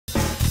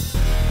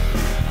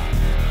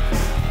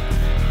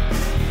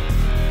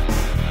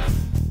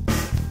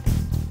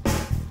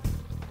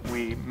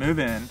move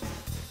in,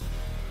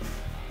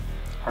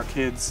 our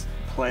kids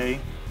play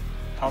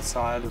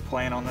outside, they're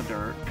playing on the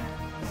dirt,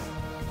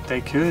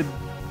 they could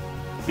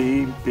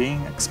be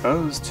being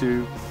exposed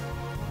to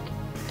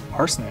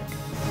arsenic.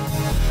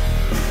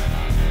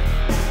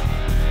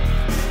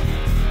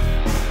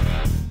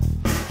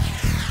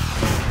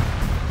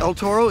 El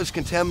Toro is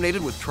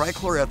contaminated with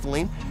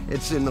trichloroethylene.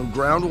 It's in the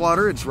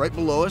groundwater, it's right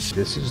below us.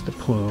 This is the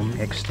plume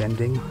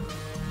extending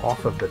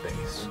off of the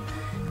base.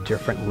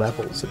 Different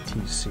levels of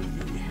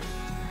TCE,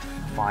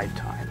 5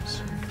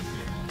 times,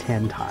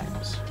 10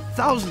 times.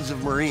 Thousands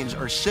of Marines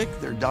are sick,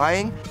 they're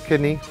dying.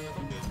 Kidney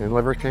and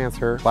liver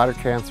cancer, bladder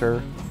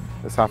cancer,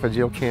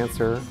 esophageal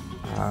cancer,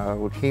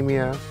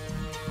 leukemia.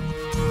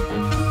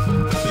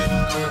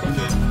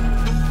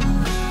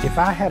 If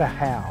I had a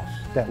house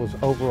that was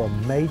over a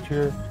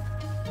major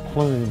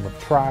plume of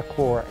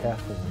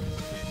trichloroethylene,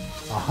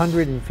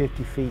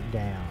 150 feet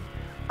down,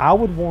 I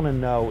would want to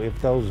know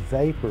if those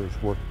vapors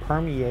were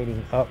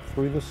permeating up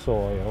through the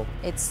soil.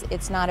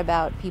 It's not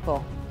about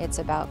people, it's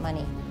about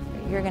money.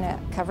 You're going to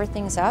cover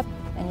things up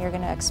and you're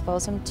going to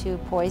expose them to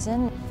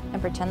poison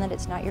and pretend that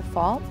it's not your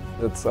fault.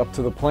 It's up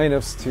to the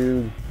plaintiffs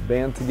to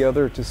band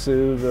together to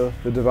sue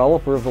the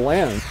developer of the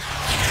land.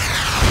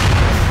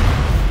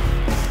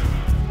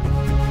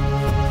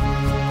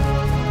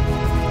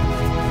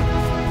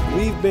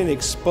 We've been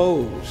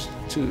exposed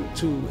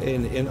to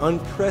an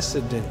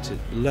unprecedented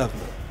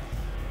level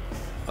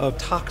of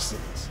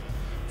toxins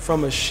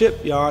from a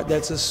shipyard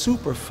that's a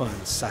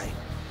Superfund site.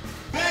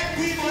 Black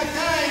people are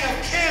dying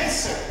of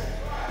cancer,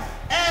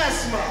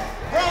 asthma,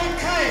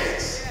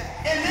 bronchitis,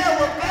 and there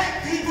were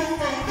black people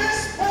from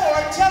this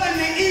board telling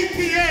the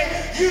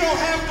EPA, you don't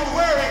have to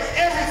worry,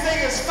 everything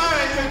is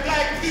fine with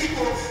black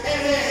people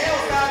and their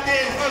health out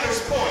there in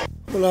Hunters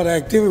Point. A lot of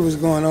activity was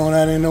going on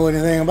I didn't know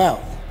anything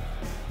about.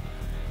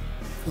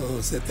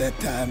 Because at that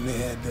time they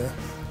had the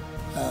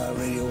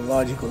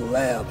radiological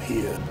lab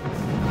here.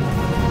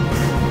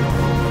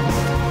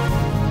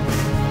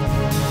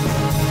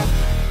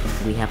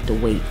 We have to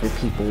wait for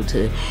people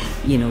to,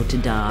 to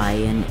die,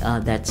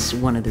 and that's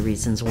one of the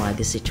reasons why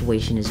the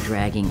situation is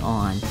dragging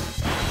on.